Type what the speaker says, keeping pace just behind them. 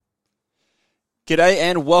G'day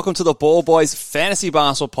and welcome to the Ball Boys Fantasy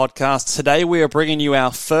Basketball Podcast. Today we are bringing you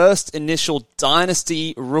our first initial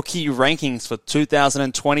Dynasty rookie rankings for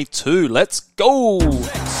 2022. Let's go! Jordan open.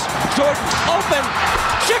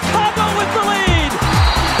 Chicago with the lead.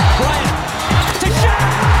 Bryant to Shaq.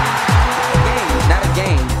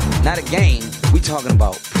 Not a game. We talking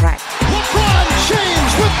about practice. LeBron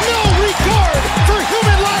James with no regard for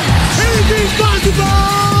human life.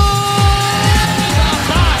 Irresponsible.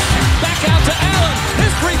 Back out to Allen.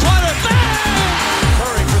 His three-pointer.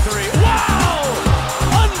 Curry for three. Wow!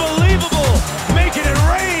 Unbelievable. Making it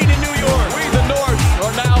rain in New York. We the North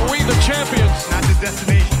are now we the champions. Not the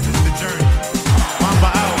destination, it's the journey. Mamba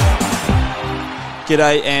out.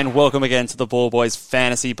 G'day and welcome again to the Ball Boys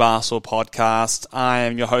Fantasy Basketball Podcast. I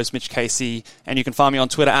am your host, Mitch Casey, and you can find me on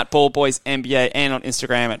Twitter at BallBoysNBA and on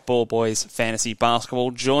Instagram at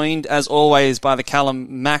BallBoysFantasyBasketball. Joined, as always, by the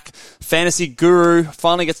Callum Mack Fantasy Guru.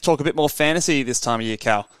 Finally get to talk a bit more fantasy this time of year,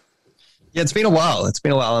 Cal. Yeah, it's been a while.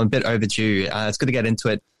 I'm a bit overdue. It's good to get into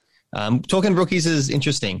it. Talking rookies is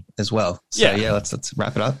interesting as well. So yeah, let's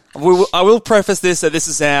wrap it up. I will preface this that this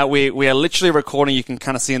is we are literally recording. You can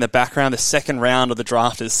kind of see in the background the second round of the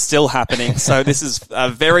draft is still happening. So this is a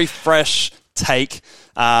very fresh take.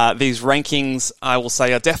 These rankings, I will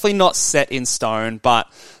say, are definitely not set in stone, but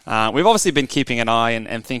we've obviously been keeping an eye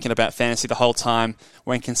and thinking about fantasy the whole time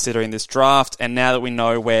when considering this draft. And now that we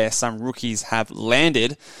know where some rookies have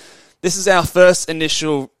landed, this is our first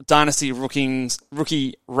initial Dynasty rookie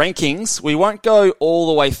rankings. We won't go all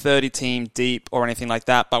the way 30-team deep or anything like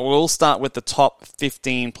that, but we'll start with the top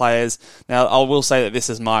 15 players. Now, I will say that this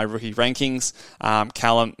is my rookie rankings.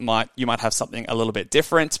 Callum, you might have something a little bit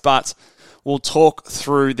different, but we'll talk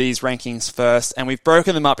through these rankings first, and we've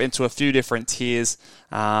broken them up into a few different tiers.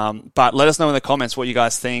 But let us know in the comments what you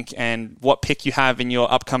guys think and what pick you have in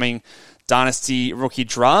your upcoming Dynasty rookie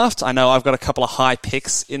draft. I know I've got a couple of high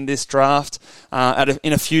picks in this draft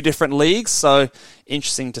in a few different leagues, so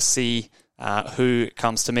interesting to see who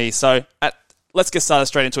comes to me. So let's get started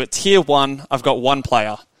straight into it. Tier 1, I've got one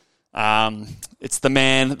player. It's the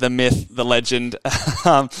man, the myth, the legend,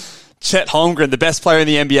 Chet Holmgren, the best player in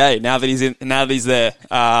the NBA. Now that he's there,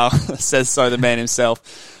 says so the man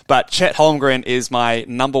himself. But Chet Holmgren is my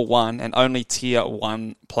number one and only tier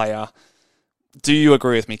 1 player. Do you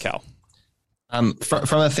agree with me, Cal?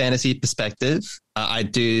 From a fantasy perspective, I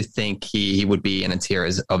do think he would be in a tier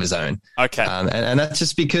of his own. Okay. And that's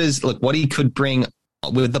just because, look, what he could bring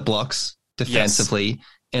with the blocks defensively,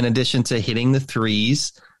 in addition to hitting the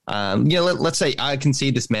threes. Let's say I can see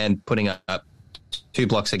this man putting up 2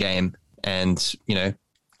 blocks a game and,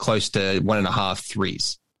 close to 1.5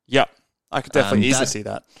 threes. Yep. I could definitely easily see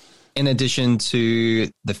that. In addition to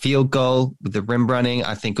the field goal with the rim running,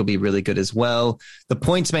 I think will be really good as well. The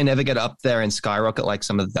points may never get up there and skyrocket like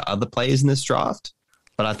some of the other players in this draft,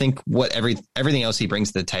 but I think everything else he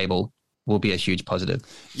brings to the table will be a huge positive.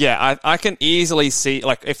 Yeah, I can easily see,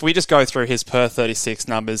 like, if we just go through his per 36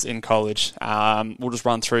 numbers in college, we'll just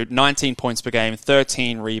run through 19 points per game,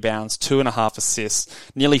 13 rebounds, 2.5 assists,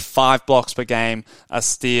 nearly 5 blocks per game, a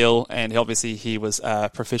steal, and obviously he was a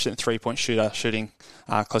proficient three-point shooter, shooting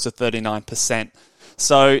close to 39%.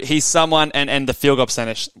 So he's someone, and the field goal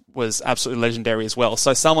percentage was absolutely legendary as well.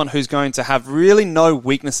 So someone who's going to have really no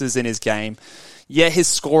weaknesses in his game. Yeah, his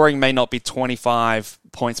scoring may not be 25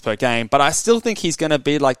 points per game, but I still think he's going to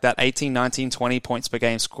be like that 18, 19, 20 points per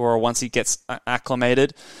game scorer once he gets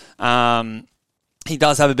acclimated. He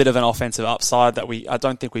does have a bit of an offensive upside that I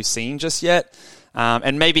don't think we've seen just yet.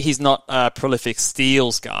 And maybe he's not a prolific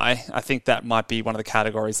steals guy. I think that might be one of the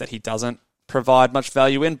categories that he doesn't provide much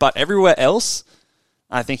value in, but everywhere else,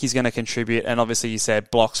 I think he's going to contribute. And obviously you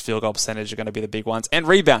said blocks, field goal percentage are going to be the big ones. And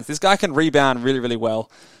rebounds. This guy can rebound really, really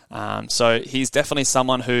well. So he's definitely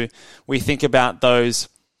someone who we think about those,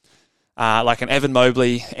 like an Evan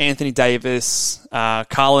Mobley, Anthony Davis,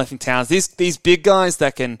 Karl-Anthony Towns. These big guys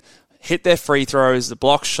that can hit their free throws,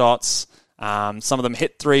 block shots. Some of them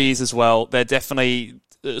hit threes as well. They're definitely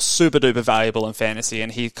super duper valuable in fantasy,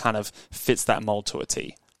 and he kind of fits that mold to a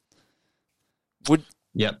T.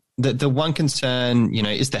 Yep. The one concern,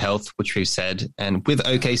 is the health, which we've said. And with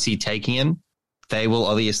OKC taking him, they will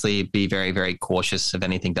obviously be very, very cautious if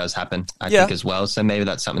anything does happen, I think, as well. So maybe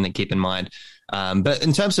that's something to keep in mind. But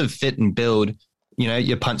in terms of fit and build,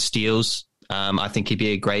 your punt steals, I think he'd be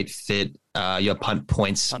a great fit. Your punt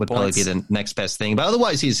points would probably be the next best thing. But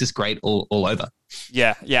otherwise, he's just great all over.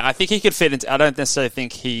 Yeah. I think he could fit into... I don't necessarily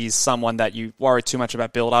think he's someone that you worry too much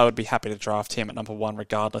about build. I would be happy to draft him at number 1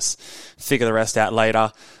 regardless. Figure the rest out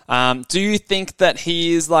later. Do you think that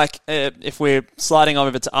he is like... if we're sliding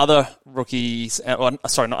over to other rookies... not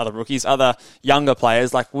other rookies, other younger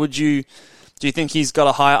players, like would you Do you think he's got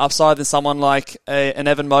a higher upside than someone like an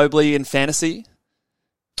Evan Mobley in fantasy?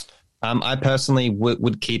 I personally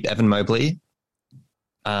would keep Evan Mobley.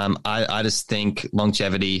 I just think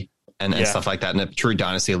longevity and stuff like that in a true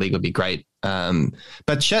dynasty league would be great.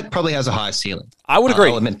 But Chet probably has a higher ceiling. I would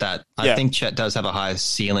agree. I'll admit that. I think Chet does have a higher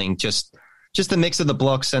ceiling. Just the mix of the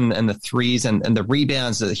blocks and the threes and the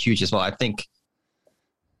rebounds are huge as well. I think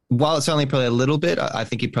while it's only probably a little bit, I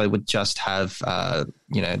think he probably would just have,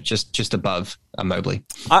 just above Mobley.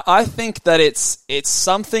 I think that it's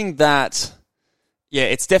something that,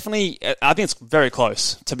 it's definitely, I think it's very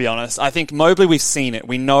close, to be honest. I think Mobley, we've seen it.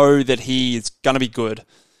 We know that he is going to be good.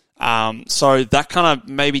 So that kind of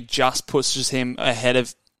maybe just pushes him ahead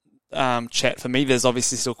of Chet for me. There's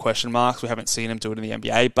obviously still question marks. We haven't seen him do it in the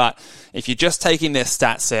NBA. But if you're just taking their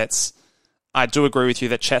stat sets, I do agree with you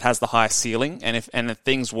that Chet has the highest ceiling, and if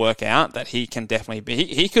things work out, that he can definitely be.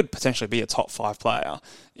 He could potentially be a top 5 player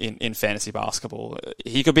in fantasy basketball.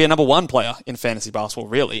 He could be a number 1 player in fantasy basketball,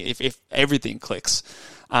 really, if everything clicks.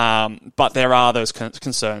 But there are those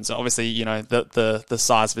concerns. Obviously, the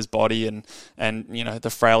size of his body and the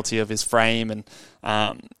frailty of his frame, and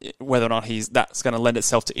whether or not that's going to lend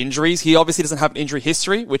itself to injuries. He obviously doesn't have an injury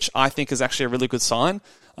history, which I think is actually a really good sign.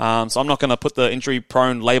 So I'm not going to put the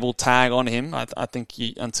injury-prone label tag on him. I think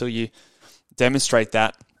until you demonstrate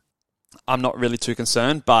that, I'm not really too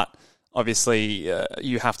concerned. But obviously,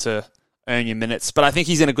 you have to earn your minutes. But I think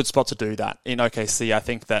he's in a good spot to do that. In OKC, I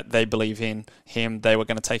think that they believe in him. They were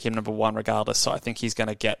going to take him number 1 regardless. So I think he's going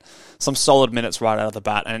to get some solid minutes right out of the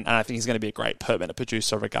bat. And I think he's going to be a great per-minute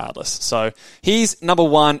producer regardless. So he's number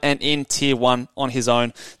 1 and in tier 1 on his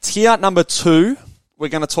own. Tier number 2, we're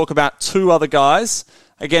going to talk about 2 other guys.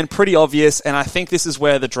 Again, pretty obvious, and I think this is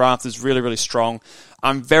where the draft is really, really strong.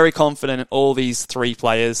 I'm very confident in all these 3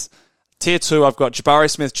 players. Tier 2, I've got Jabari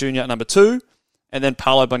Smith Jr. at number 2, and then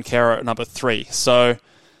Paolo Banchero at number 3. So,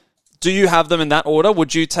 do you have them in that order?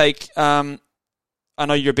 Would you take, I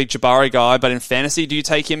know you're a big Jabari guy, but in fantasy, do you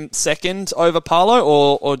take him second over Paolo,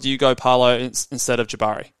 or do you go Paolo instead of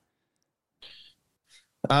Jabari?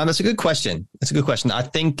 That's a good question. I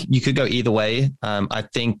think you could go either way. I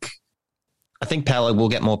think Paolo will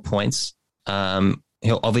get more points.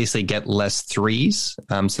 He'll obviously get less threes,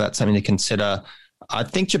 so that's something to consider. I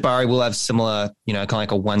think Jabari will have similar, kind of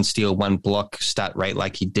like a 1 steal, 1 block stat rate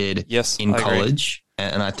like he did in college.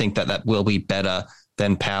 And I think that will be better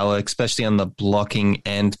than Paolo, especially on the blocking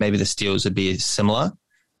end. Maybe the steals would be similar.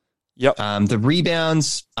 Yep. The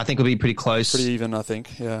rebounds, I think, will be pretty close. Pretty even, I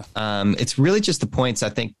think, yeah. It's really just the points. I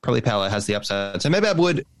think probably Paolo has the upside. So maybe I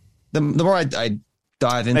would, the more I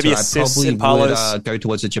dive into it, I probably would go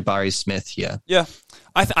towards a Jabari Smith here. Yeah.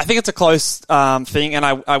 I think it's a close thing, and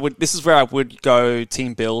I would. This is where I would go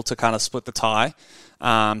Team Bill to kind of split the tie.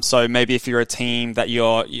 So maybe if you're a team that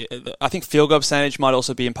I think field goal percentage might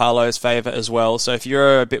also be in Paolo's favor as well. So if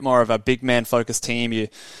you're a bit more of a big man focused team,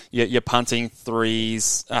 you're punting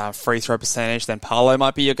threes, free throw percentage, then Paolo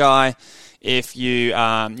might be your guy. If you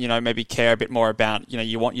maybe care a bit more about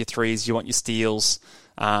you want your threes, you want your steals.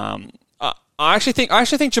 I actually think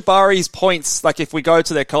Jabari's points, like if we go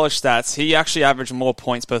to their college stats, he actually averaged more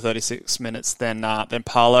points per 36 minutes than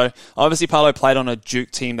Paolo. Obviously, Paolo played on a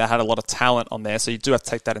Duke team that had a lot of talent on there, so you do have to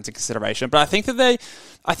take that into consideration. But I think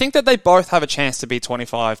that they both have a chance to be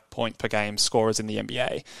 25 point per game scorers in the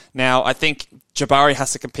NBA. Now, I think Jabari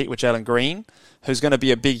has to compete with Jalen Green, who's going to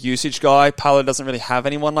be a big usage guy. Paolo doesn't really have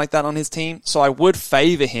anyone like that on his team, so I would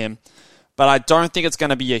favor him. But I don't think it's going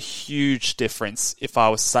to be a huge difference if I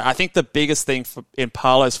was to say. I think the biggest thing in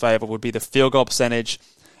Paolo's favor would be the field goal percentage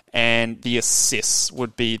and the assists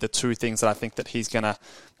would be the 2 things that I think that he's going to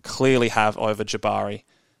clearly have over Jabari.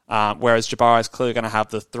 Whereas Jabari is clearly going to have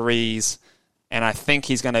the threes, and I think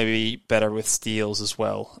he's going to be better with steals as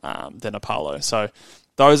well than Paolo. So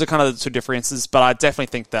those are kind of the 2 differences. But I definitely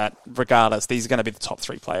think that regardless, these are going to be the top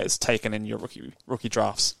 3 players taken in your rookie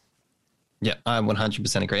drafts. Yeah, I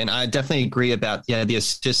 100% agree. And I definitely agree about, the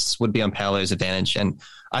assists would be on Paolo's advantage. And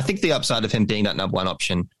I think the upside of him being that number 1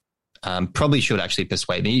 option probably should actually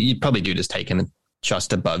persuade me. You probably do just take him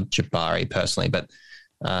just above Jabari personally. But,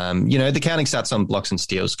 the counting stats on blocks and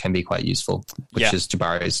steals can be quite useful, which is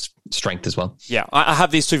Jabari's strength as well. Yeah, I have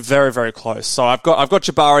these 2 very, very close. So I've got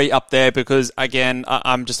Jabari up there because, again,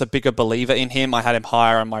 I'm just a bigger believer in him. I had him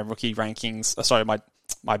higher on my rookie rankings.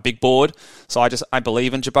 My big board. So I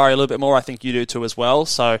believe in Jabari a little bit more. I think you do too as well.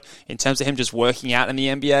 So in terms of him just working out in the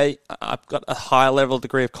NBA, I've got a higher level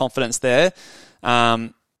degree of confidence there.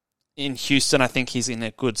 In Houston, I think he's in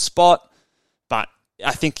a good spot. But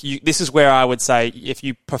I think this is where I would say if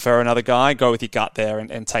you prefer another guy, go with your gut there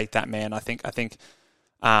and take that man. I think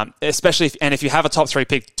Especially if you have a top 3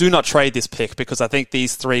 pick, do not trade this pick, because I think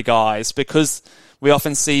these 3 guys, because we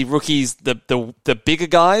often see rookies, the bigger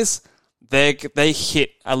guys, they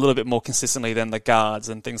hit a little bit more consistently than the guards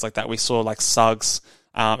and things like that. We saw like Suggs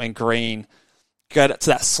and Green go to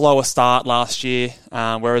that slower start last year,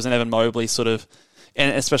 whereas an Evan Mobley sort of,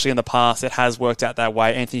 and especially in the past, it has worked out that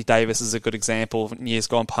way. Anthony Davis is a good example in years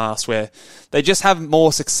gone past where they just have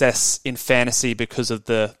more success in fantasy because of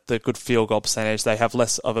the good field goal percentage. They have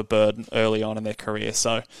less of a burden early on in their career.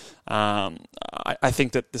 So I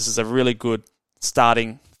think that this is a really good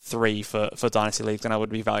starting 3 for Dynasty Leagues, and I would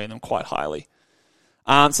be valuing them quite highly.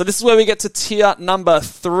 So this is where we get to tier number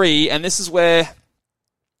 3, and this is where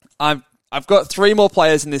I've got 3 more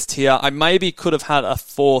players in this tier. I maybe could have had a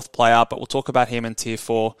 4th player, but we'll talk about him in tier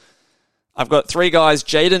 4. I've got 3 guys,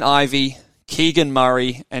 Jaden Ivey, Keegan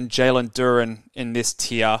Murray, and Jalen Duren in this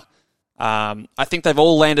tier. I think they've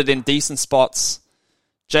all landed in decent spots.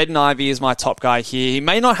 Jaden Ivey is my top guy here. He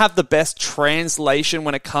may not have the best translation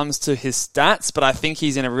when it comes to his stats, but I think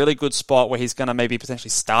he's in a really good spot where he's going to maybe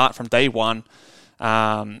potentially start from day 1.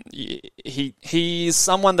 He's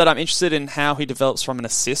someone that I'm interested in how he develops from an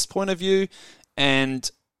assist point of view, and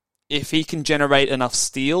if he can generate enough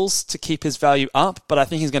steals to keep his value up. But I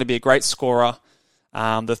think he's going to be a great scorer.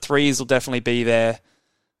 The threes will definitely be there,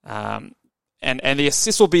 and the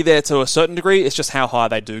assists will be there to a certain degree. It's just how high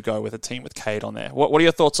they do go with a team with Cade on there. What are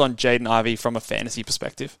your thoughts on Jaden Ivey from a fantasy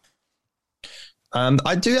perspective?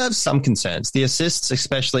 I do have some concerns. The assists,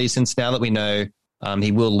 especially since now that we know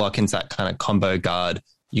he will lock into that kind of combo guard.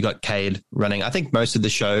 You got Cade running, I think, most of the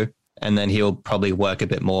show, and then he'll probably work a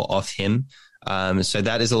bit more off him. So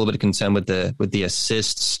that is a little bit of concern with the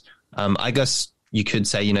assists. I guess you could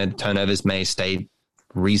say, turnovers may stay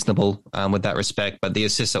reasonable with that respect, but the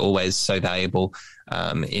assists are always so valuable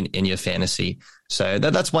in your fantasy. So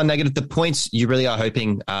that's one negative. The points you really are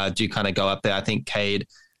hoping do kind of go up there. I think Cade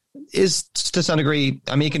is, to some degree,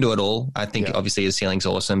 I mean, he can do it all. I think obviously his ceiling's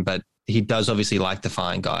awesome, but he does obviously like to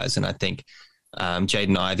find guys. And I think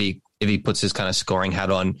Jaden Ivey, if he puts his kind of scoring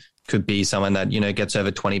hat on, could be someone that, gets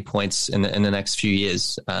over 20 points in the next few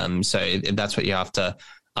years. So if that's what you're after,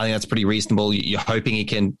 I think that's pretty reasonable. You're hoping he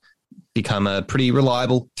can become a pretty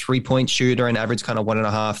reliable 3-point shooter and average kind of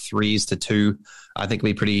 1.5 threes to 2. I think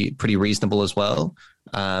would be pretty reasonable as well.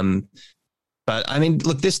 But I mean,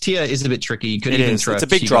 look, this tier is a bit tricky. You could even throw it's a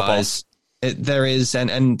big drop off. There is,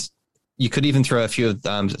 and you could even throw a few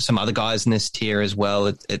of some other guys in this tier as well.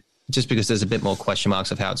 It just because there's a bit more question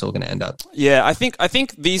marks of how it's all going to end up. Yeah, I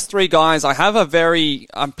think these 3 guys,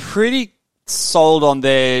 I'm pretty sold on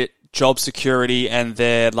their job security and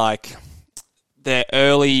their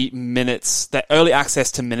early minutes, their early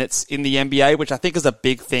access to minutes in the NBA, which I think is a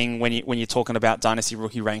big thing when you're talking about dynasty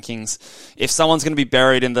rookie rankings. If someone's going to be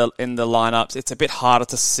buried in the lineups, it's a bit harder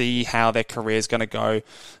to see how their career is going to go.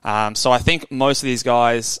 So I think most of these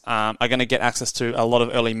guys are going to get access to a lot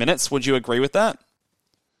of early minutes. Would you agree with that?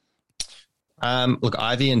 Look,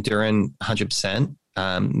 Ivey and Duren, 100%.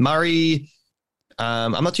 Murray,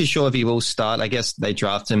 I'm not too sure if he will start. I guess they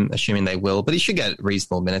draft him, assuming they will, but he should get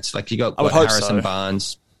reasonable minutes. Like you got Harrison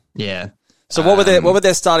Barnes. Yeah. So what would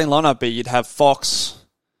their starting lineup be? You'd have Fox.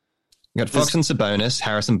 You got Fox and Sabonis,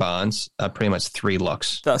 Harrison Barnes, pretty much 3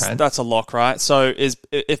 locks. That's a lock, right? So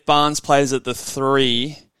if Barnes plays at the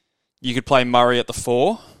 3, you could play Murray at the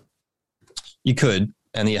 4? You could,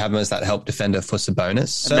 and you have him as that help defender for Sabonis.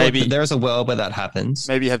 So maybe there is a world where that happens.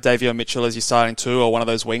 Maybe you have Davion Mitchell as your starting 2, or one of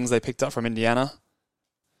those wings they picked up from Indiana.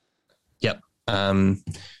 Yep. I'm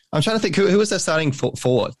trying to think, who was their starting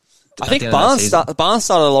forward? I think Barnes started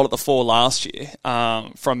a lot at the 4 last year,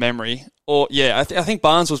 from memory. Or I think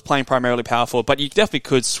Barnes was playing primarily power forward, but you definitely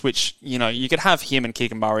could switch. You could have him and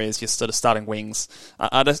Keegan Murray as your sort of starting wings.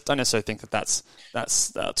 I don't necessarily think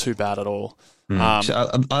that's too bad at all. So, they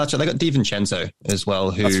got DiVincenzo as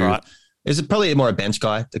well, who that's right. is probably more a bench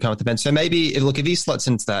guy to come off the bench. So maybe if he slots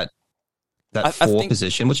into that 4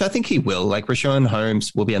 position, which I think he will. Like Richaun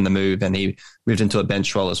Holmes will be on the move, and he moved into a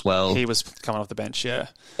bench role as well. He was coming off the bench, yeah.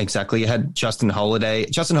 Exactly. You had Justin Holiday.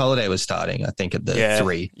 Justin Holiday was starting, I think, at the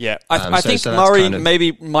 3. Yeah, I think Murray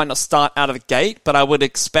maybe might not start out of the gate, but I would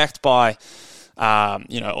expect by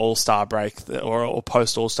All-Star break or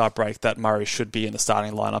post All-Star break that Murray should be in the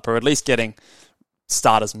starting lineup, or at least getting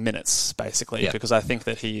starters minutes, basically, because I think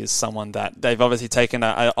that he is someone that they've obviously taken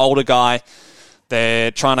an older guy.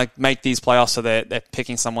 They're trying to make these playoffs, so they're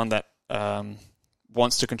picking someone that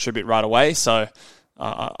wants to contribute right away. So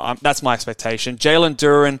that's my expectation. Jalen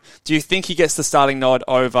Duren, do you think he gets the starting nod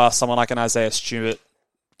over someone like an Isaiah Stewart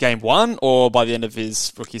game 1 or by the end of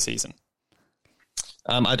his rookie season?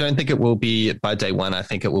 I don't think it will be by day one. I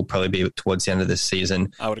think it will probably be towards the end of this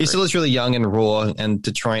season. I would He agree. still is really young and raw, and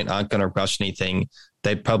Detroit aren't going to rush anything.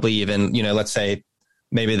 They probably even, let's say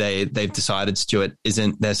maybe they've decided Stewart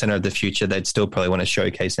isn't their center of the future. They'd still probably want to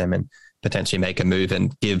showcase him and potentially make a move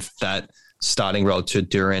and give that starting role to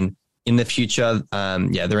Duren in the future.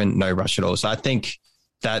 They're in no rush at all. So I think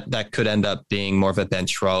that could end up being more of a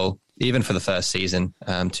bench role, even for the first season,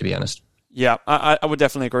 to be honest. Yeah, I would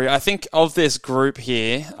definitely agree. I think of this group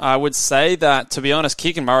here, I would say that, to be honest,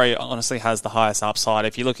 Keegan Murray honestly has the highest upside.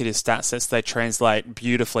 If you look at his stat sets, they translate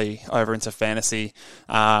beautifully over into fantasy.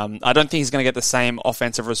 I don't think he's going to get the same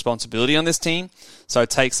offensive responsibility on this team, so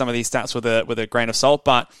take some of these stats with a grain of salt,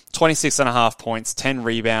 but 26.5 points, 10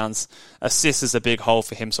 rebounds, assists is a big hole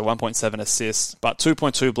for him, so 1.7 assists, but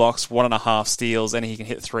 2.2 blocks, 1.5 steals, and he can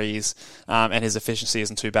hit threes, and his efficiency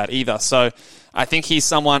isn't too bad either. So I think he's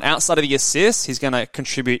someone outside of the assists, he's going to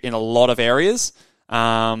contribute in a lot of areas.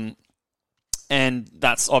 And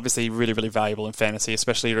that's obviously really, really valuable in fantasy,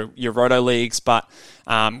 especially your roto leagues, but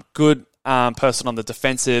good person on the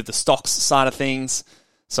defensive, the stocks side of things.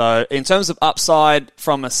 So in terms of upside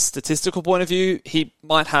from a statistical point of view, he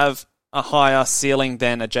might have a higher ceiling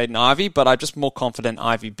than a Jaden Ivey, but I'm just more confident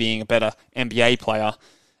Ivey being a better NBA player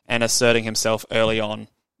and asserting himself early on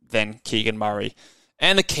than Keegan Murray.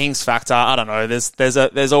 And the Kings factor, I don't know.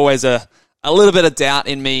 There's always a little bit of doubt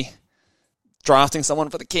in me drafting someone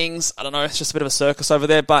for the Kings. I don't know. It's just a bit of a circus over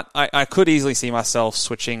there. But I could easily see myself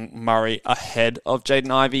switching Murray ahead of Jaden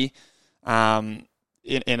Ivey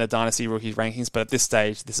in a Dynasty rookie rankings. But at this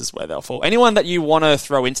stage, this is where they'll fall. Anyone that you want to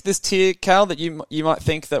throw into this tier, Cal, that you might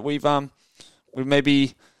think that we've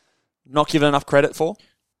maybe not given enough credit for?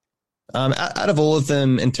 Out of all of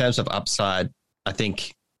them, in terms of upside, I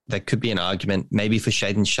think there could be an argument maybe for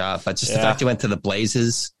Shaedon Sharpe, but just the fact he went to the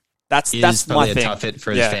Blazers that's probably my a thing. tough fit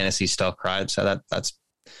for his fantasy stock, right? So that's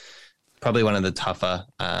probably one of the tougher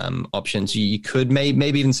options. You could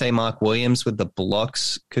maybe even say Mark Williams with the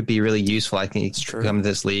blocks could be really useful. I think he could come to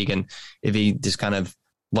this league, and if he just kind of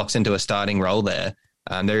locks into a starting role there,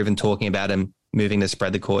 they're even talking about him moving to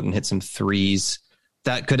spread the court and hit some threes.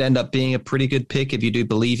 That could end up being a pretty good pick if you do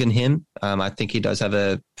believe in him. I think he does have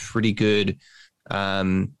a pretty good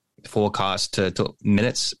forecast to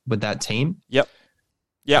minutes with that team. Yep.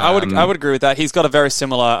 Yeah, I would agree with that. He's got a very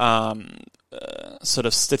similar sort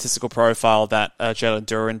of statistical profile that Jalen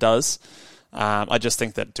Duren does. I just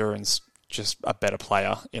think that Duren's just a better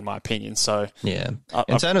player, in my opinion. So yeah,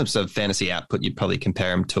 in terms of fantasy output, you'd probably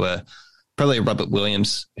compare him to probably Robert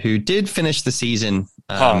Williams, who did finish the season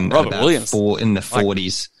Robert Williams in the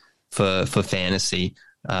 40s for fantasy,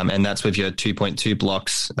 and that's with your 2.2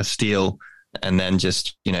 blocks, a steal, and then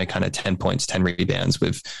just, kind of 10 points, 10 rebounds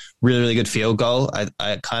with really, really good field goal.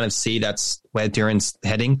 I kind of see that's where Duren's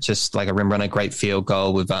heading, just like a rim runner, great field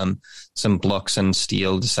goal with some blocks and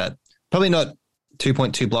steal. Just that, probably not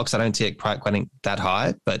 2.2 blocks. I don't see it quite that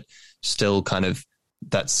high, but still kind of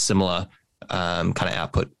that similar kind of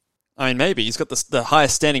output. I mean, maybe. He's got the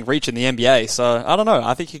highest standing reach in the NBA, so I don't know.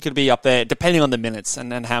 I think he could be up there, depending on the minutes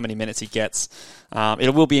and how many minutes he gets.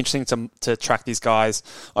 It will be interesting to track these guys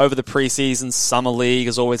over the preseason. Summer League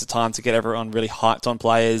is always a time to get everyone really hyped on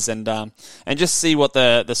players and just see what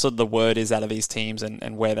the sort of the word is out of these teams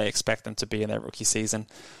and where they expect them to be in their rookie season.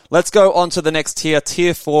 Let's go on to the next tier,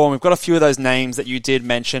 Tier 4. And we've got a few of those names that you did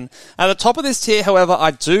mention. At the top of this tier, however, I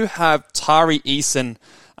do have Tari Eason,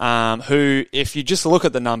 who, if you just look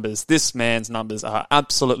at the numbers, this man's numbers are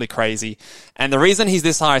absolutely crazy. And the reason he's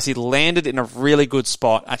this high is he landed in a really good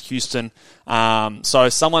spot at Houston. So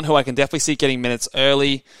someone who I can definitely see getting minutes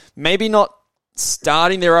early, maybe not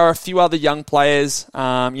starting. There are a few other young players,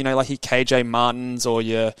 like your KJ Martins or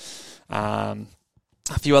your, a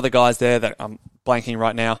few other guys there that I'm blanking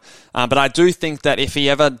right now. But I do think that if he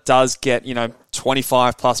ever does get,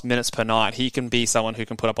 25 plus minutes per night, he can be someone who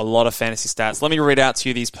can put up a lot of fantasy stats. Let me read out to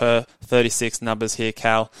you these per 36 numbers here,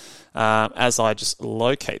 Cal, as I just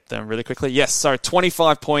locate them really quickly. Yes, so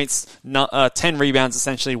 25 points, 10 rebounds,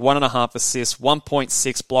 essentially 1.5 assists,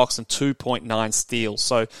 1.6 blocks, and 2.9 steals.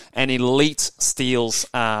 So an elite steals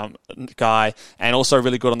guy, and also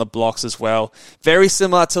really good on the blocks as well. Very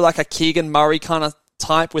similar to like a Keegan Murray kind of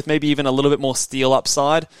type, with maybe even a little bit more steal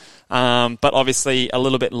upside, but obviously a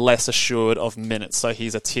little bit less assured of minutes. So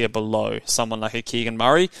he's a tier below someone like a Keegan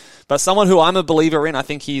Murray, but someone who I'm a believer in. I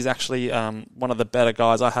think he's actually one of the better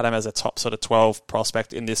guys. I had him as a top sort of 12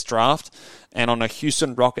 prospect in this draft, and on a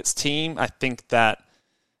Houston Rockets team, I think that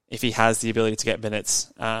if he has the ability to get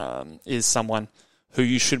minutes, is someone who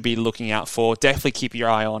you should be looking out for. Definitely keep your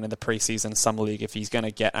eye on in the preseason Summer League if he's going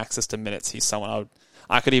to get access to minutes. He's someone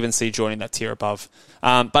I could even see joining that tier above.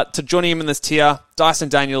 But to joining him in this tier, Dyson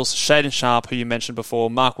Daniels, Shaden Sharp, who you mentioned before,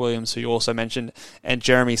 Mark Williams, who you also mentioned, and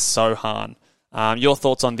Jeremy Sohan. Your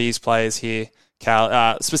thoughts on these players here,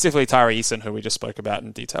 Cal, specifically Tari Eason, who we just spoke about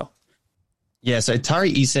in detail. Yeah, so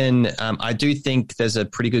Tari Eason, I do think there's a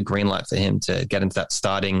pretty good green light for him to get into that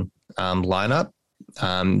starting lineup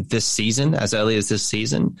this season, as early as this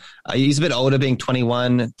season. He's a bit older, being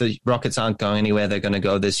 21. The Rockets aren't going anywhere. They're going to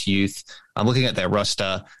go this youth. I'm looking at their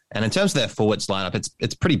roster, and in terms of their forwards lineup,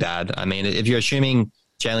 it's pretty bad. I mean, if you're assuming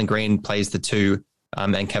Jalen Green plays the 2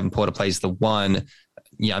 and Kevin Porter plays the 1,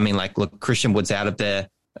 yeah, I mean, like, look, Christian Wood's out of there.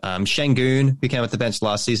 Şengün, who came off the bench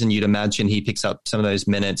last season, you'd imagine he picks up some of those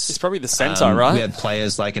minutes. He's probably the center, right? We had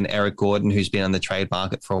players like an Eric Gordon, who's been on the trade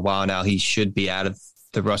market for a while now. He should be out of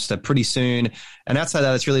the roster pretty soon. And outside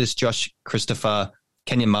that, it's really just Josh Christopher,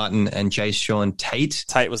 Kenyon Martin, and Jae'Sean Tate.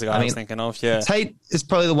 Tate was the guy I was thinking of, yeah. Tate is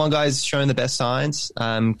probably the one guy who's showing the best signs.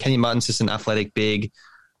 Kenyon Martin's just an athletic big.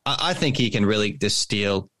 I think he can really just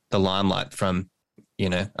steal the limelight from,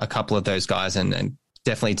 a couple of those guys and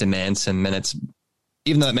definitely demand some minutes.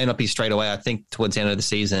 Even though it may not be straight away, I think towards the end of the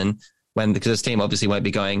season, because this team obviously won't be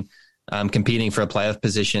going competing for a playoff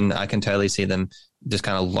position, I can totally see them just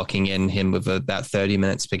kind of locking in him with about 30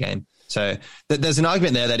 minutes per game. So there's an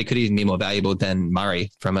argument there that he could even be more valuable than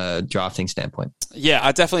Murray from a drafting standpoint. Yeah,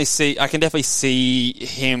 I can definitely see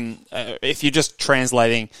him, if you're just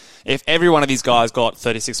translating, if every one of these guys got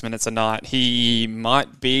 36 minutes a night, he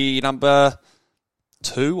might be number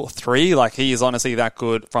 2 or 3. Like, he is honestly that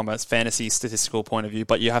good from a fantasy statistical point of view,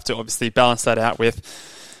 but you have to obviously balance that out with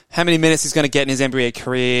how many minutes he's going to get in his NBA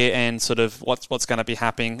career and sort of what's going to be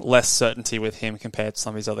happening. Less certainty with him compared to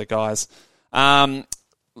some of these other guys.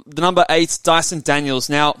 The number 8, Dyson Daniels.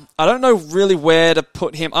 Now, I don't know really where to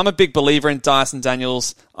put him. I'm a big believer in Dyson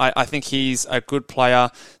Daniels. I think he's a good player.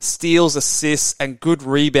 Steals, assists, and good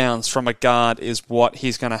rebounds from a guard is what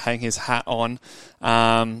he's going to hang his hat on.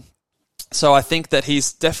 So I think that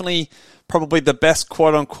he's definitely probably the best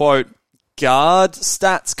quote-unquote guard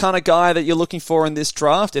stats kind of guy that you're looking for in this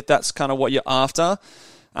draft, if that's kind of what you're after.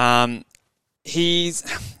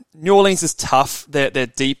 New Orleans is tough. They're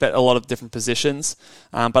deep at a lot of different positions,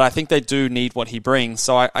 but I think they do need what he brings.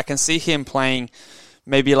 So I can see him playing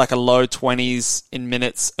maybe like a low 20s in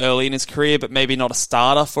minutes early in his career, but maybe not a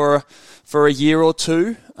starter for a year or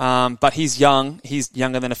two. But he's young. He's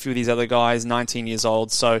younger than a few of these other guys, 19 years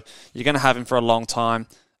old. So you're going to have him for a long time.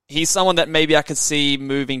 He's someone that maybe I could see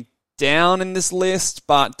moving down in this list,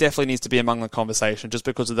 but definitely needs to be among the conversation just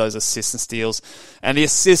because of those assists and steals. And the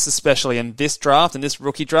assists, especially in this draft, in this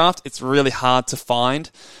rookie draft, it's really hard to find.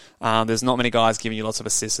 There's not many guys giving you lots of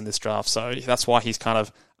assists in this draft, so that's why he's kind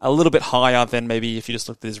of a little bit higher than maybe if you just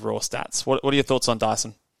looked at his raw stats. What are your thoughts on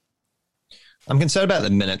Dyson? I'm concerned about the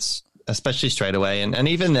minutes, especially straight away, and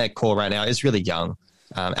even their core right now is really young.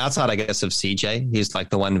 Outside, I guess, of CJ, he's like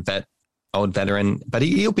the one old veteran, but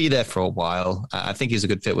he'll be there for a while. I think he's a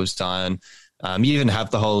good fit with Zion. You even have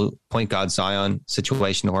the whole point guard Zion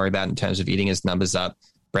situation to worry about in terms of eating his numbers up.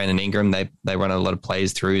 Brandon Ingram, they run a lot of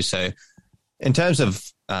plays through. So in terms of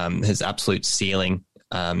his absolute ceiling,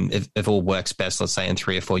 if all works best, let's say in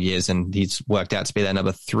 3 or 4 years, and he's worked out to be that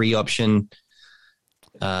number 3 option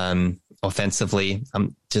offensively,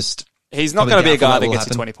 he's not going to be a guy that gets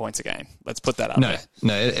you 20 points a game. Let's put that up there.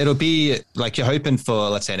 No, it'll be like you're hoping for,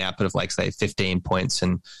 let's say, an output of like, say, 15 points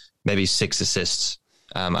and maybe 6 assists,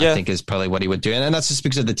 I think is probably what he would do. And that's just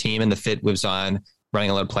because of the team and the fit with Zion running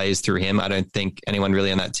a lot of plays through him. I don't think anyone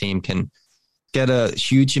really on that team can get a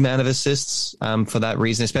huge amount of assists for that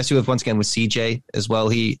reason, especially once again with CJ as well.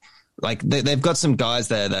 They've got some guys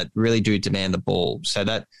there that really do demand the ball. So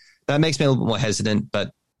that makes me a little bit more hesitant,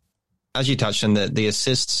 but as you touched on, the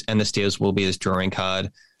assists and the steals will be his drawing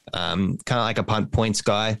card. Kind of like a punt points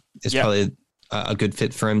guy is probably a good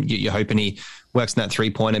fit for him. You're hoping he works in that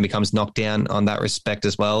 3-point and becomes knocked down on that respect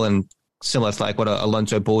as well. And similar to like what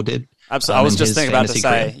Alonzo Ball did. Absolutely. I was just thinking about to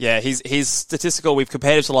say, he's statistical. We've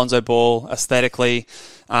compared him to Alonzo Ball aesthetically.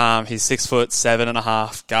 He's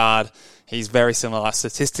 6'7.5" guard. He's very similar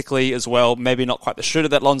statistically as well. Maybe not quite the shooter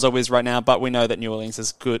that Lonzo is right now, but we know that New Orleans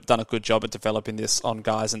has done a good job at developing this on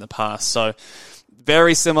guys in the past. So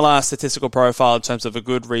very similar statistical profile in terms of a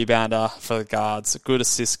good rebounder for the guards, a good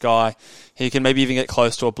assist guy. He can maybe even get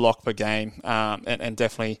close to a block per game, and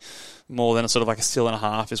definitely more than a sort of like a steal and a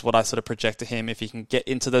half is what I sort of project to him if he can get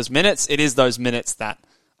into those minutes. It is those minutes that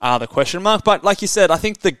are the question mark. But like you said, I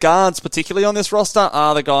think the guards, particularly on this roster,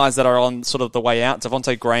 are the guys that are on sort of the way out.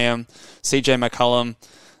 Devontae Graham, CJ McCollum,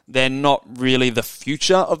 they're not really the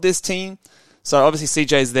future of this team. So obviously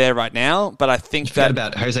CJ's there right now, but I think Forget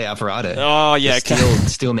about Jose Alvarado. Oh yeah, the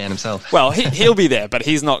steel man himself. Well, he'll be there, but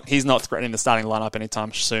he's not threatening the starting lineup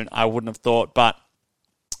anytime soon. I wouldn't have thought, but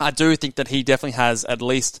I do think that he definitely has at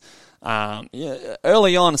least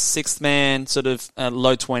early on sixth man, sort of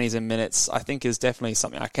low 20s in minutes. I think is definitely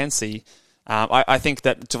something I can see. I think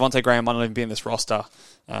that Devontae Graham might not even be in this roster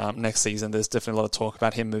next season. There's definitely a lot of talk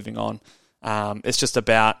about him moving on. It's just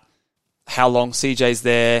about how long CJ's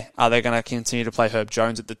there. Are they going to continue to play Herb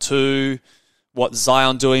Jones at the 2? What's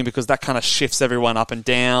Zion doing? Because that kind of shifts everyone up and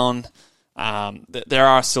down. There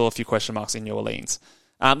are still a few question marks in New Orleans.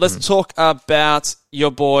 Let's talk about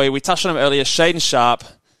your boy. We touched on him earlier, Shaedon Sharpe.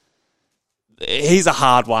 He's a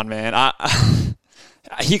hard one, man.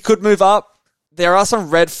 He could move up. There are some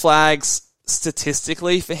red flags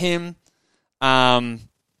statistically for him.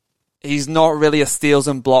 He's not really a steals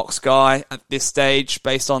and blocks guy at this stage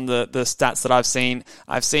based on the stats that I've seen.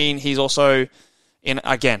 I've seen he's also in,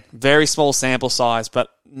 again, very small sample size, but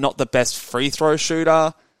not the best free throw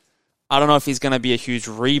shooter. I don't know if he's going to be a huge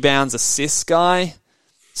rebounds assist guy.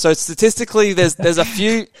 So statistically, there's a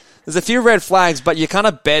few red flags, but you're kind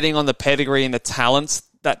of betting on the pedigree and the talent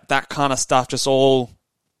that kind of stuff just all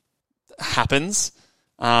happens.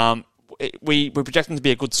 We project him to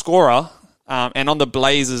be a good scorer. And on the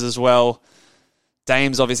Blazers as well,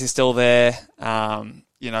 Dame's obviously still there.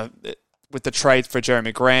 With the trade for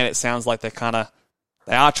Jeremy Grant, it sounds like they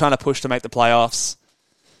are trying to push to make the playoffs.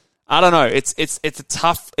 I don't know. It's a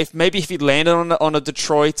tough. If he landed on a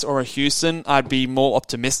Detroit or a Houston, I'd be more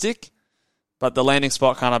optimistic. But the landing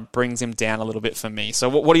spot kind of brings him down a little bit for me. So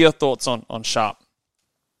what are your thoughts on Sharpe?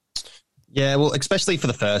 Yeah, well, especially for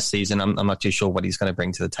the first season, I'm not too sure what he's going to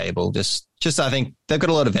bring to the table. Just I think they've got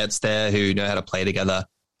a lot of vets there who know how to play together.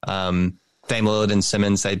 Dame Lillard and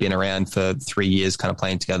Simmons, they've been around for 3 years kind of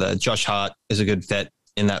playing together. Josh Hart is a good vet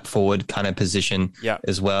in that forward kind of position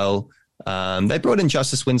as well. They brought in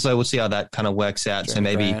Justice Winslow. We'll see how that kind of works out. Jeremy so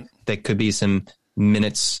maybe Grant. There could be some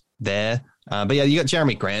minutes there. But yeah, you got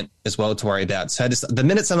Jeremy Grant as well to worry about. So the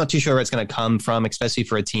minutes, I'm not too sure where it's going to come from, especially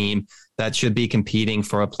for a team that should be competing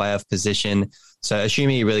for a playoff position. So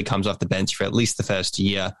assuming he really comes off the bench for at least the first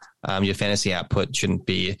year, your fantasy output shouldn't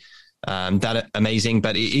be that amazing.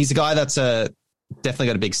 But he's a guy that's definitely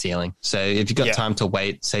got a big ceiling. So if you've got time to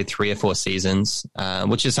wait, say 3 or 4 seasons,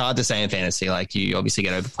 which is hard to say in fantasy, like you obviously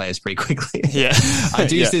get over players pretty quickly. Yeah, I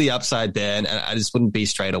do see the upside there, and I just wouldn't be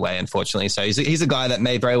straight away, unfortunately. So he's a guy that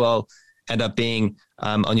may very well end up being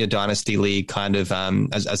on your dynasty league kind of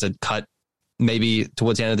as a cut maybe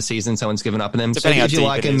towards the end of the season. Someone's given up on him. Depending so if you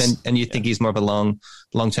like him and you think he's more of a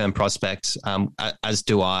long-term prospect, as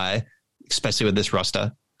do I, especially with this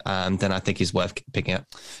roster, then I think he's worth picking up.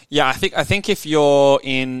 Yeah, I think if you're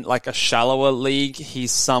in like a shallower league,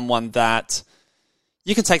 he's someone that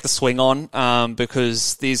you can take the swing on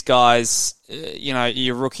because these guys,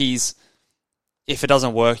 your rookies, if it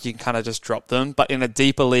doesn't work, you can kind of just drop them. But in a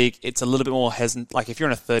deeper league, it's a little bit more hesitant. Like if you're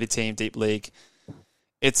in a 30-team deep league,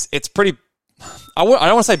 it's pretty. I don't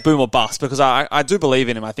want to say boom or bust because I do believe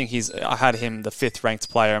in him. I think I had him the 5th ranked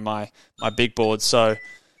player in my big board. So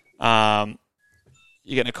you're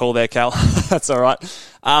getting a call there, Cal. That's all right.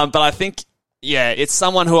 But I think, it's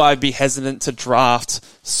someone who I'd be hesitant to draft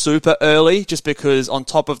super early just because on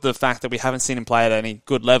top of the fact that we haven't seen him play at any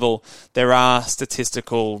good level, there are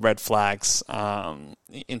statistical red flags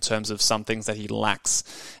in terms of some things that he lacks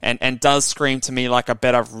and does scream to me like a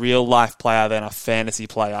better real-life player than a fantasy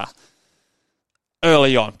player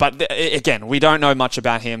early on. But again, we don't know much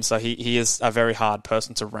about him, so he is a very hard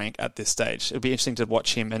person to rank at this stage. It'll be interesting to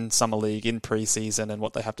watch him in Summer League, in preseason, and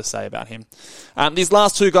what they have to say about him. These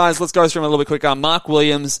last 2 guys, let's go through them a little bit quicker. Mark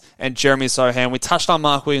Williams and Jeremy Sohan. We touched on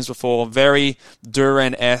Mark Williams before, very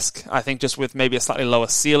Duren-esque, I think just with maybe a slightly lower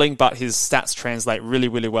ceiling, but his stats translate really,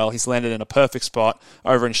 really well. He's landed in a perfect spot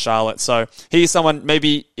over in Charlotte. So he's someone,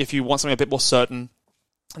 maybe if you want something a bit more certain,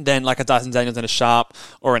 then like a Dyson Daniels and a Sharpe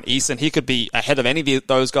or an Eason, he could be ahead of any of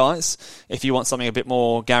those guys. If you want something a bit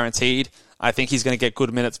more guaranteed, I think he's going to get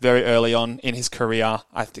good minutes very early on in his career.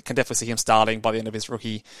 I can definitely see him starting by the end of his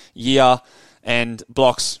rookie year. And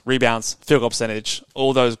blocks, rebounds, field goal percentage,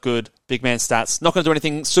 all those good big man stats. Not going to do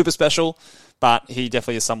anything super special, but he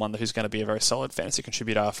definitely is someone who's going to be a very solid fantasy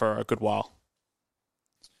contributor for a good while.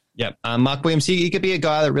 Yeah, Mark Williams, he could be a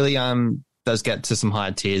guy that really does get to some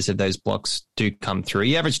higher tiers if those blocks do come through.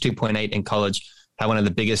 He averaged 2.8 in college, had one of the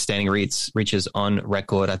biggest standing reaches on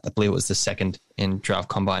record. I believe it was the 2nd in draft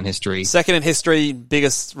combine history. 2nd in history,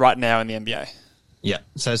 biggest right now in the NBA. Yeah,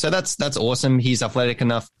 so that's awesome. He's athletic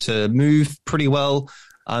enough to move pretty well.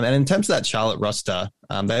 And in terms of that Charlotte roster,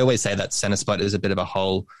 they always say that center spot is a bit of a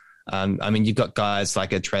hole. You've got guys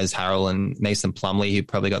like a Trez Harrell and Mason Plumlee who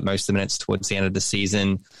probably got most of the minutes towards the end of the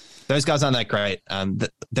season. Those guys aren't that great.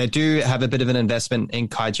 They do have a bit of an investment in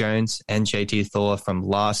Kai Jones and JT Thor from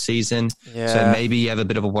last season. Yeah. So maybe you have a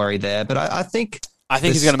bit of a worry there. But I think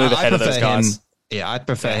he's going to move ahead of those guys. I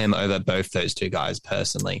prefer him over both those two guys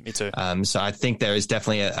personally. Me too. So I think there is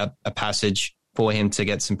definitely a passage for him to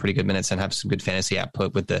get some pretty good minutes and have some good fantasy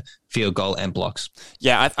output with the field goal and blocks.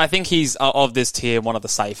 Yeah, I think he's, of this tier, one of the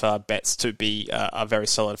safer bets to be a very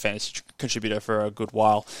solid fantasy contributor for a good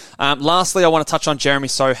while. Lastly, I want to touch on Jeremy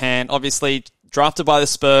Sohan. Obviously, drafted by the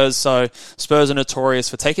Spurs, so Spurs are notorious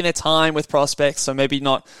for taking their time with prospects, so maybe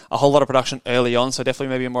not a whole lot of production early on, so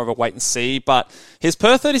definitely maybe more of a wait and see, but his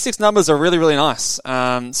per 36 numbers are really, really nice.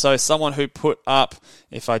 So someone who put up,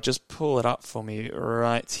 if I just pull it up for me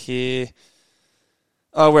right here...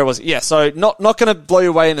 Oh, where was it? Yeah, so not going to blow you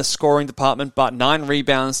away in the scoring department, but 9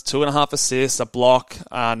 rebounds, 2.5 assists, a block,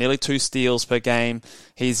 nearly 2 steals per game.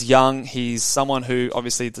 He's young. He's someone who,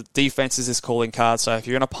 obviously, the defense is his calling card. So if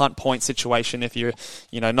you're in a punt point situation, if you're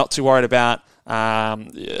not too worried about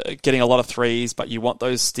getting a lot of threes, but you want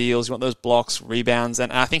those steals, you want those blocks, rebounds,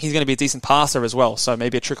 and I think he's going to be a decent passer as well. So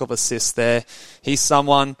maybe a trickle of assists there. He's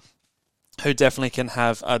someone who definitely can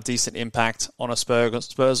have a decent impact on a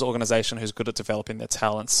Spurs organization who's good at developing their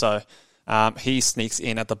talent. So he sneaks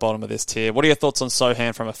in at the bottom of this tier. What are your thoughts on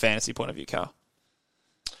Sohan from a fantasy point of view, Carl?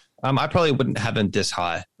 I probably wouldn't have him this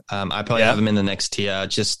high. I probably have him in the next tier.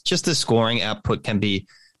 Just the scoring output can be,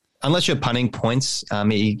 unless you're punting points,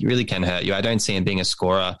 he really can hurt you. I don't see him being a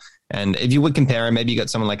scorer. And if you would compare him, maybe you got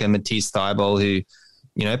someone like a Matisse Thybulle who,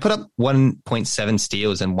 put up 1.7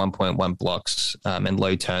 steals and 1.1 blocks and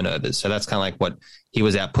low turnovers. So that's kind of like what he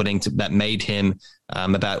was outputting that made him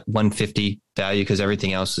about 150 value because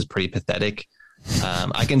everything else is pretty pathetic.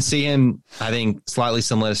 I can see him having slightly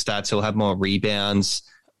similar stats. He'll have more rebounds.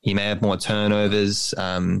 He may have more turnovers.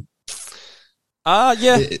 I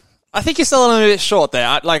think you're selling a bit short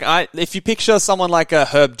there. If you picture someone like a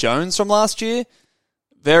Herb Jones from last year,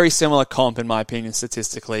 very similar comp in my opinion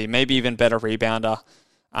statistically, maybe even better rebounder.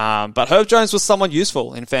 But Herb Jones was someone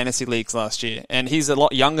useful in fantasy leagues last year, and he's a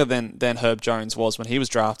lot younger than Herb Jones was when he was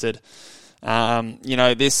drafted.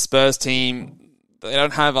 This Spurs team, they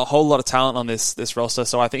don't have a whole lot of talent on this roster,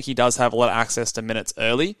 so I think he does have a lot of access to minutes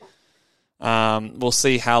early. We'll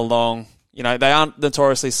see how long. They aren't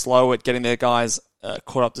notoriously slow at getting their guys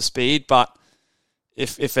caught up to speed, but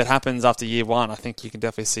if it happens after year one, I think you can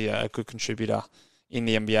definitely see a good contributor in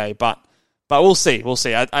the NBA. But we'll see. We'll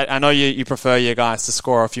see. I know you prefer your guys to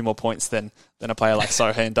score a few more points than a player like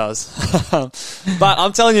Sohan does. But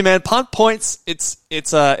I'm telling you, man, punt points, it's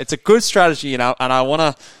a good strategy, and I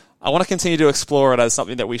want to continue to explore it as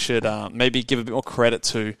something that we should maybe give a bit more credit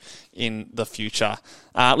to in the future.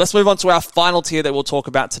 Let's move on to our final tier that we'll talk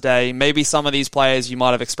about today. Maybe some of these players you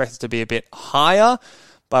might have expected to be a bit higher,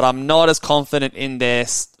 but I'm not as confident in their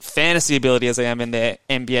fantasy ability as I am in their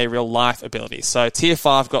NBA real-life ability. So Tier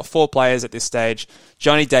 5 got 4 players at this stage.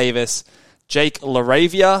 Johnny Davis, Jake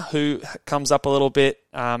LaRavia, who comes up a little bit,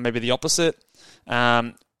 maybe the opposite.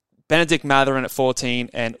 Benedict Mathurin at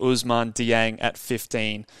 14 and Ousmane Dieng at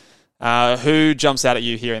 15. Who jumps out at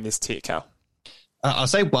you here in this tier, Cal? I'll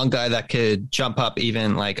say one guy that could jump up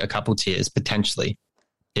even like a couple tiers potentially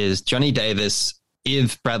is Johnny Davis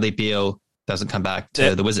if Bradley Beal doesn't come back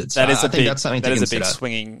to the Wizards. That is I think that's something to consider. That is a big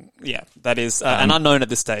swinging. Yeah, that is an unknown at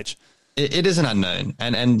this stage. It is an unknown,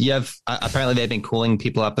 and you have apparently they've been calling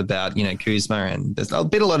people up about Kuzma, and there's a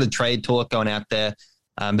lot of trade talk going out there.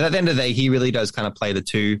 But at the end of the day, he really does kind of play the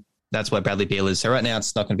 2. That's where Bradley Beal is. So right now,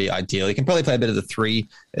 it's not going to be ideal. He can probably play a bit of the 3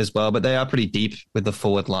 as well, but they are pretty deep with the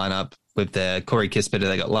forward lineup with the Corey Kispert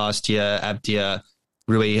they got last year, Abdia,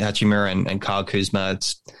 Rui Hachimura, and Kyle Kuzma.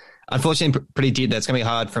 It's unfortunately pretty deep. That's going to be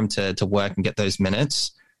hard for him to work and get those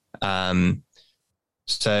minutes.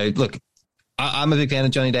 So look, I'm a big fan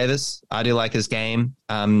of Johnny Davis. I do like his game.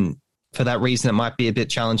 For that reason, it might be a bit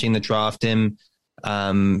challenging to draft him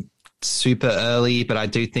super early, but I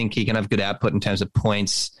do think he can have good output in terms of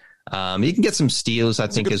points. He can get some steals, I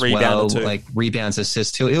think, as well, like rebounds,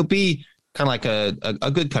 assists. He'll be kind of like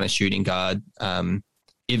a good kind of shooting guard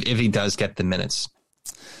if he does get the minutes.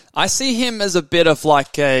 I see him as a bit of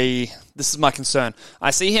like this is my concern.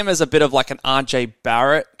 I see him as a bit of like an RJ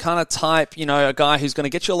Barrett kind of type, a guy who's going to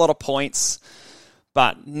get you a lot of points,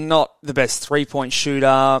 but not the best 3-point shooter.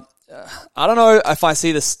 I don't know if I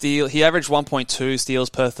see the steal. He averaged 1.2 steals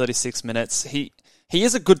per 36 minutes. He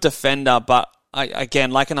is a good defender, but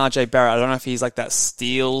again, like an RJ Barrett, I don't know if he's like that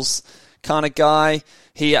steals kind of guy.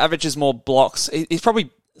 He averages more blocks. He's probably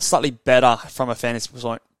slightly better from a fantasy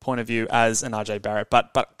point of view as an RJ Barrett,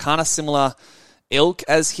 but kind of similar ilk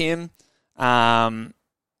as him. I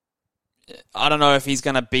don't know if he's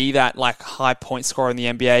going to be that like high point scorer in the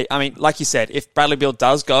NBA. I mean, like you said, if Bradley Beal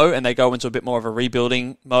does go and they go into a bit more of a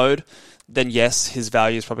rebuilding mode, then yes, his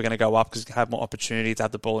value is probably going to go up because he'll have more opportunity to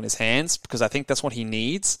have the ball in his hands, because I think that's what he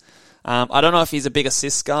needs. I don't know if he's a big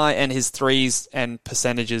assist guy, and his threes and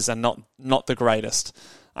percentages are not the greatest.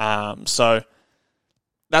 So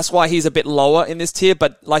that's why he's a bit lower in this tier.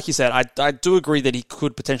 But like you said, I do agree that he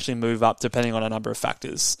could potentially move up depending on a number of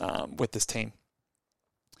factors with this team.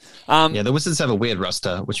 The Wizards have a weird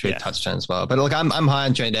roster, which we touched on as well. But look, I'm high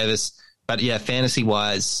on Joe Davis. But yeah,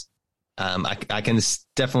 fantasy-wise, I can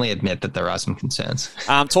definitely admit that there are some concerns.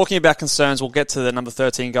 Talking about concerns, we'll get to the number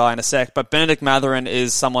 13 guy in a sec. But Benedict Mathurin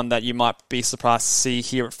is someone that you might be surprised to see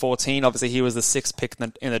here at 14. Obviously, he was the 6th pick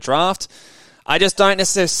in the draft. I just don't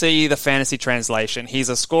necessarily see the fantasy translation. He's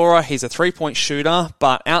a scorer, he's a three-point shooter,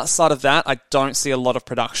 but outside of that, I don't see a lot of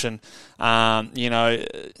production.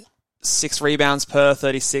 6 rebounds per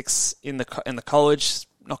 36 in the college,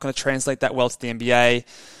 not going to translate that well to the NBA.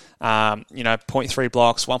 0.3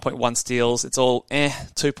 blocks, 1.1 steals. It's all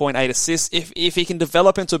 2.8 assists. If he can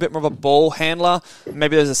develop into a bit more of a ball handler,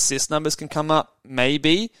 maybe those assist numbers can come up,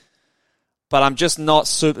 maybe. But I'm just not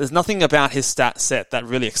super. There's nothing about his stat set that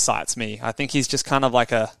really excites me. I think he's just kind of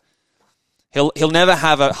like he'll never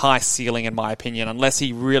have a high ceiling, in my opinion, unless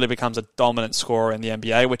he really becomes a dominant scorer in the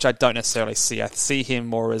NBA, which I don't necessarily see. I see him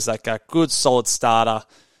more as like a good, solid starter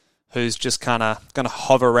who's just kind of going to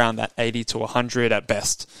hover around that 80 to 100 at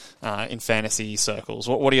best in fantasy circles.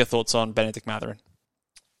 What are your thoughts on Benedict Mathurin?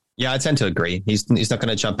 Yeah, I tend to agree. He's not going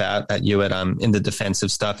to jump out at you in the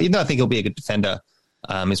defensive stuff, even though I think he'll be a good defender.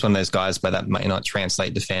 He's one of those guys where that might not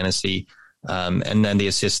translate to fantasy. And then the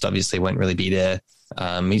assist obviously won't really be there.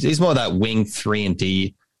 He's more that wing 3 and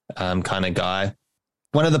D kind of guy.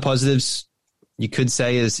 One of the positives you could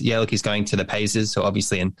say is, he's going to the Pacers, so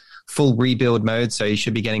obviously in full rebuild mode, so he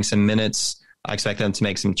should be getting some minutes. I expect them to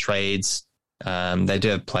make some trades. They do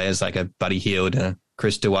have players like a Buddy Hield,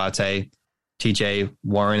 Chris Duarte, TJ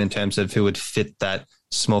Warren in terms of who would fit that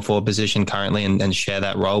small forward position currently and share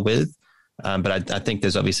that role with. But I think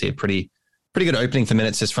there's obviously a pretty good opening for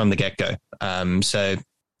minutes just from the get-go. So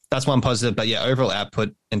that's one positive. But yeah, overall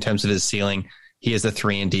output in terms of his ceiling, he is the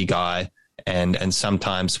 3 and D guy. And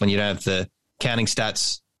sometimes when you don't have the counting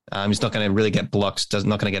stats, he's not going to really get blocks, not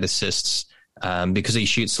going to get assists. Because he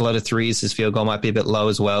shoots a lot of threes, his field goal might be a bit low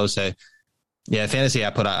as well. So yeah, fantasy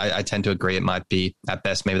output, I tend to agree it might be at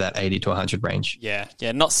best maybe that 80 to 100 range. Yeah,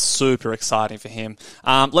 not super exciting for him.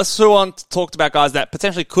 Let's move on to talk about guys that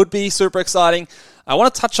potentially could be super exciting. I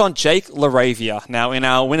want to touch on Jake LaRavia. Now, in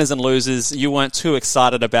our winners and losers, you weren't too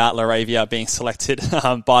excited about LaRavia being selected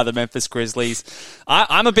by the Memphis Grizzlies.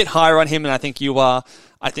 I'm a bit higher on him than I think you are.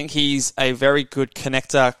 I think he's a very good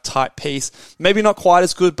connector type piece. Maybe not quite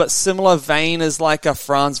as good, but similar vein as like a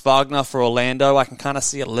Franz Wagner for Orlando. I can kind of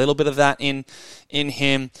see a little bit of that in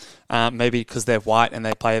him. Maybe because they're white and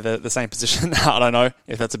they play the same position. I don't know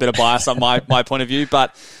if that's a bit of bias on my point of view.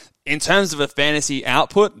 But in terms of a fantasy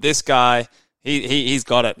output, this guy, he's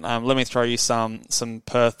got it. Let me throw you some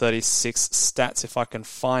per 36 stats if I can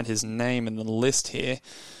find his name in the list here.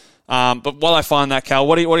 But while I find that, Cal,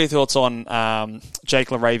 what are your thoughts on Jake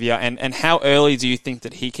LaRavia and how early do you think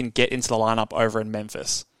that he can get into the lineup over in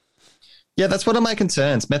Memphis? Yeah, that's one of my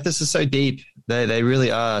concerns. Memphis is so deep. They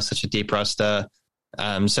really are such a deep roster.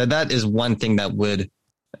 So that is one thing that would,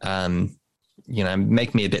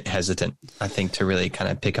 make me a bit hesitant, I think, to really kind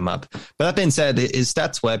of pick him up. But that being said, his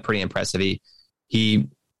stats were pretty impressive. He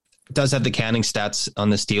does have the counting stats on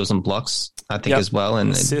the steals and blocks, I think, as well.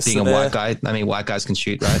 And assists being a white guy, I mean, white guys can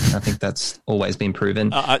shoot, right? I think that's always been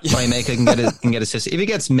proven. Playmaker can get assists. If he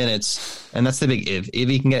gets minutes, and that's the big if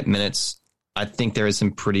he can get minutes, I think there is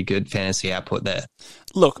some pretty good fantasy output there.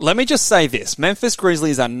 Look, let me just say this. Memphis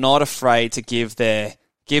Grizzlies are not afraid to give their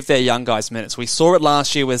young guys minutes. We saw it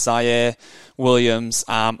last year with Zaire Williams.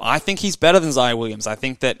 I think he's better than Zaire Williams. I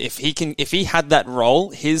think that if he had that role,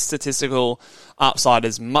 his statistical upside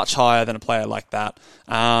is much higher than a player like that.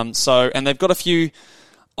 And they've got a few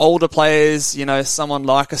older players, someone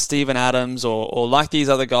like a Steven Adams or like these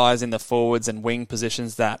other guys in the forwards and wing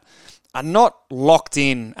positions that are not locked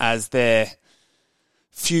in as their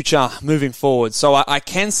future moving forward. So I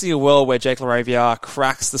can see a world where Jake LaRavia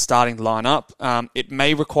cracks the starting lineup. It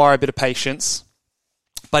may require a bit of patience,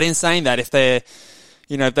 but in saying that, if they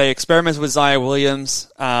experiment with Zaire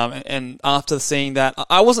Williams, and after seeing that,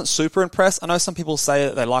 I wasn't super impressed. I know some people say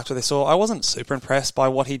that they liked what they saw. I wasn't super impressed by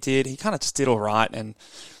what he did. He kind of just did all right, and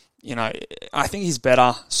I think he's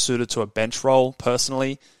better suited to a bench role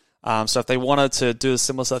personally. So if they wanted to do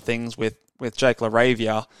similar sort of things with Jake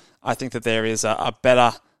LaRavia, I think that there is a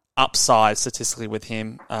better upside statistically with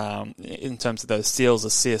him in terms of those steals,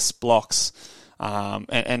 assists, blocks,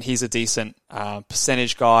 and he's a decent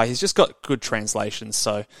percentage guy. He's just got good translations.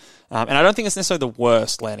 So, and I don't think it's necessarily the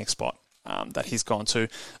worst landing spot that he's gone to.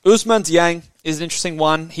 Ousmane Dieng is an interesting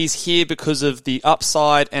one. He's here because of the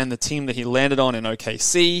upside and the team that he landed on in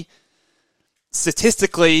OKC.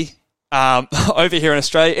 Statistically, over here in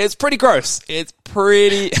Australia, it's pretty gross. It's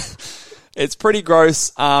pretty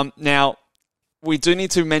gross. Now, we do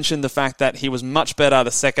need to mention the fact that he was much better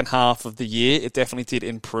the second half of the year. It definitely did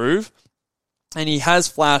improve. And he has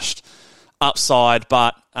flashed upside,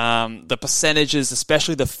 but the percentages,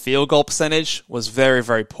 especially the field goal percentage, was very,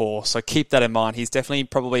 very poor. So keep that in mind. He's definitely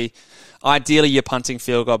probably, ideally, your punting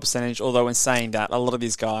field goal percentage, although in saying that, a lot of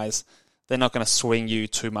these guys, they're not going to swing you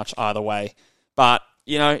too much either way. But,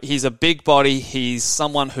 you know, he's a big body. He's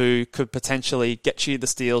someone who could potentially get you the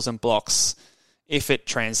steals and blocks if it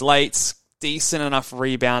translates. Decent enough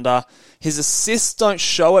rebounder. His assists don't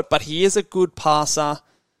show it, but he is a good passer.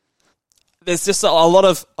 There's just a lot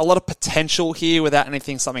of potential here without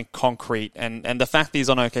something concrete, and the fact that he's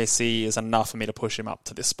on OKC is enough for me to push him up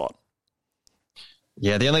to this spot.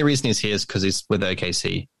 Yeah, the only reason he's here is because he's with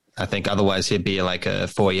OKC. I think otherwise he'd be like a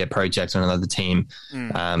 4-year project on another team.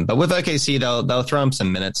 But with OKC, they'll throw him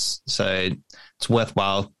some minutes, so it's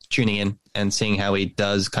worthwhile tuning in and seeing how he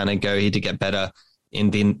does kind of go here to get better in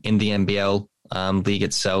the NBL league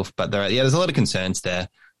itself. But there's a lot of concerns there.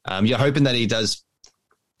 You're hoping that he does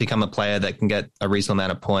become a player that can get a reasonable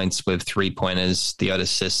amount of points with 3-pointers, the odd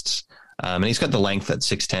assists, and he's got the length at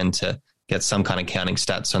 6'10" to get some kind of counting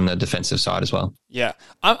stats on the defensive side as well. Yeah,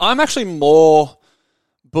 I'm actually more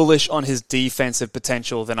bullish on his defensive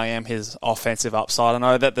potential than I am his offensive upside. I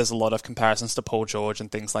know that there's a lot of comparisons to Paul George and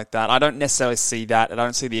things like that. I don't necessarily see that. I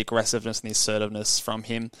don't see the aggressiveness and the assertiveness from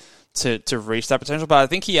him to reach that potential, but I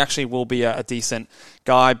think he actually will be a decent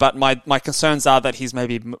guy. But my concerns are that he's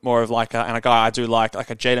maybe more of like a guy I do like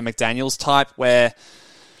a Jaden McDaniels type, where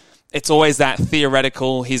it's always that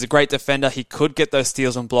theoretical. He's a great defender. He could get those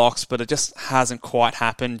steals and blocks, but it just hasn't quite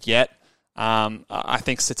happened yet. I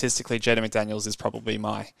think statistically, Jaden McDaniels is probably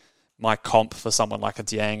my comp for someone like a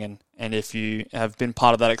Dieng, and if you have been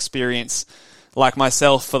part of that experience, like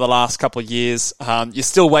myself, for the last couple of years, you're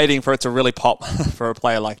still waiting for it to really pop for a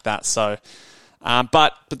player like that. So,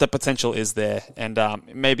 but the potential is there, and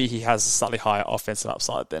maybe he has a slightly higher offensive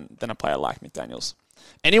upside than a player like McDaniels.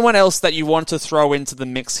 Anyone else that you want to throw into the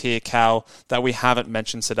mix here, Cal, that we haven't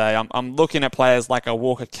mentioned today? I'm looking at players like a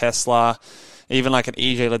Walker Kessler, even like an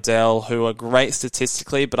EJ Liddell, who are great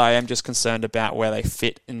statistically, but I am just concerned about where they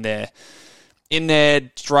fit in their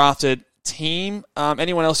drafted team.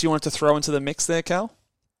 Anyone else you want to throw into the mix there, Cal?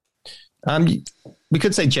 We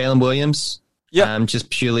could say Jalen Williams. Yeah. Just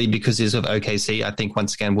purely because he's of OKC. I think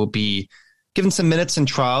once again will be given some minutes and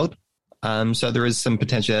trialed. So there is some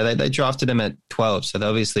potential there. They drafted him at 12, so they're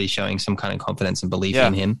obviously showing some kind of confidence and belief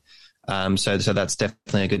in him. So that's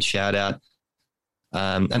definitely a good shout out.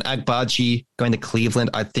 And Agbaji going to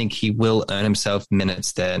Cleveland, I think he will earn himself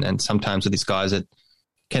minutes there. And sometimes with these guys, it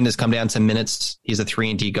can just come down to minutes. He's a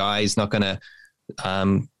 3-and-D guy. He's not going to,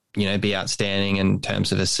 be outstanding in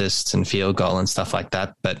terms of assists and field goal and stuff like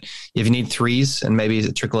that. But if you need threes and maybe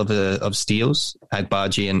a trickle of steals,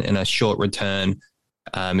 Agbaji in a short return,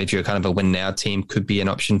 if you're kind of a win now team, could be an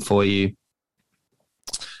option for you.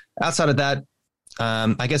 Outside of that,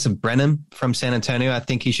 I guess a Brenham from San Antonio, I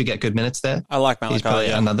think he should get good minutes there. I like Malachi. He's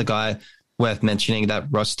probably another guy worth mentioning. That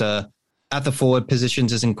roster at the forward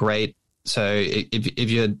positions isn't great. So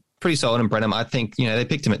if you're pretty solid in Brenham, I think, they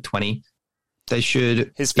picked him at 20. They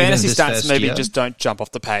should. His fantasy stats maybe just don't jump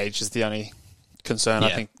off the page is the only concern, I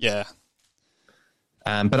think. Yeah.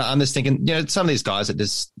 But I'm just thinking, some of these guys that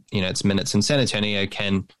just, it's minutes, and San Antonio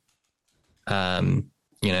can,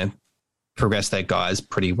 progress their guys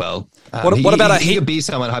pretty well. What about he could be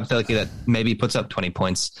someone hypothetically that maybe puts up 20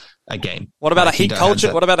 points a game. What about a heat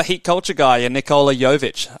culture? What about a heat culture guy, Nikola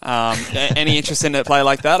Jovic? Any interest in a player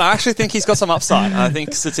like that? I actually think he's got some upside. I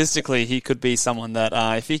think statistically he could be someone that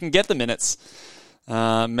if he can get the minutes,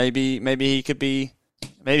 maybe he could be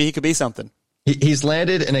something. He's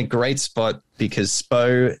landed in a great spot because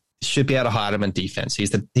Spo should be able to hide him on defense.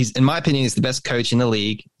 He's in my opinion, he's the best coach in the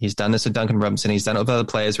league. He's done this with Duncan Robinson. He's done it with other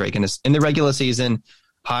players where he can, in the regular season,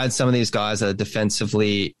 hide some of these guys that are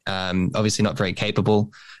defensively, obviously not very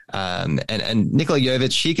capable. And Nikola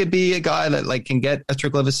Jovic, he could be a guy that can get a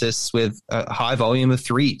trickle of assists with a high volume of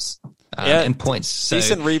threes and points. So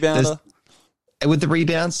decent rebounder. With the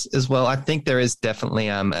rebounds as well, I think there is definitely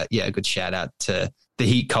a good shout out to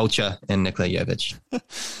Heat culture and Nikola Jovic.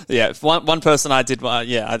 Yeah, one person I did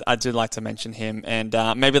like to mention him, and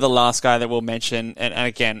maybe the last guy that we'll mention, and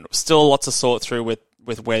again, still lots to sort through with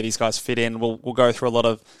where these guys fit in. We'll go through a lot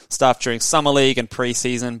of stuff during Summer League and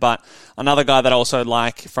preseason, but another guy that I also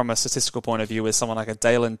like from a statistical point of view is someone like a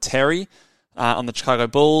Dalen Terry on the Chicago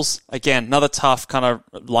Bulls. Again, another tough kind of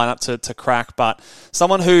lineup to crack, but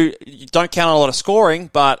someone who you don't count on a lot of scoring,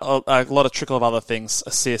 but a lot of trickle of other things: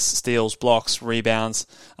 assists, steals, blocks, rebounds.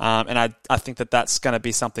 And I think that's going to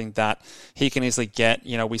be something that he can easily get.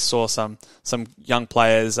 You know, we saw some young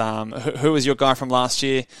players. Who was your guy from last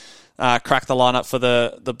year? Cracked the lineup for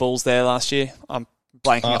the Bulls there last year. I'm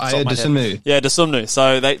blanking off the top of my head. Yeah, Dosunmu.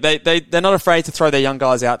 So they're not afraid to throw their young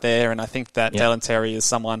guys out there, and I think that Dalen Terry is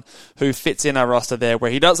someone who fits in our roster there, where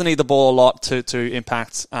he doesn't need the ball a lot to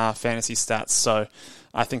impact fantasy stats. So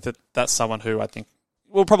I think that's someone who I think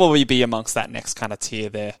will probably be amongst that next kind of tier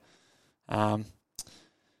there.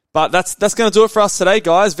 But that's going to do it for us today,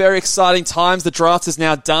 guys. Very exciting times. The draft is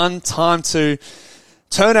now done. Time to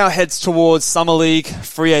turn our heads towards Summer League.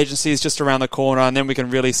 Free agency is just around the corner, and then we can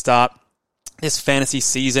really start this fantasy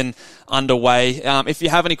season underway. If you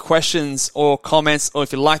have any questions or comments, or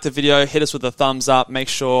if you liked the video, hit us with a thumbs up. Make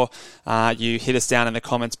sure you hit us down in the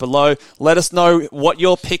comments below. Let us know what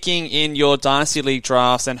you're picking in your Dynasty League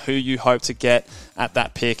drafts and who you hope to get at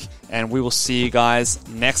that pick. And we will see you guys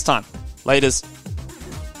next time. Laters.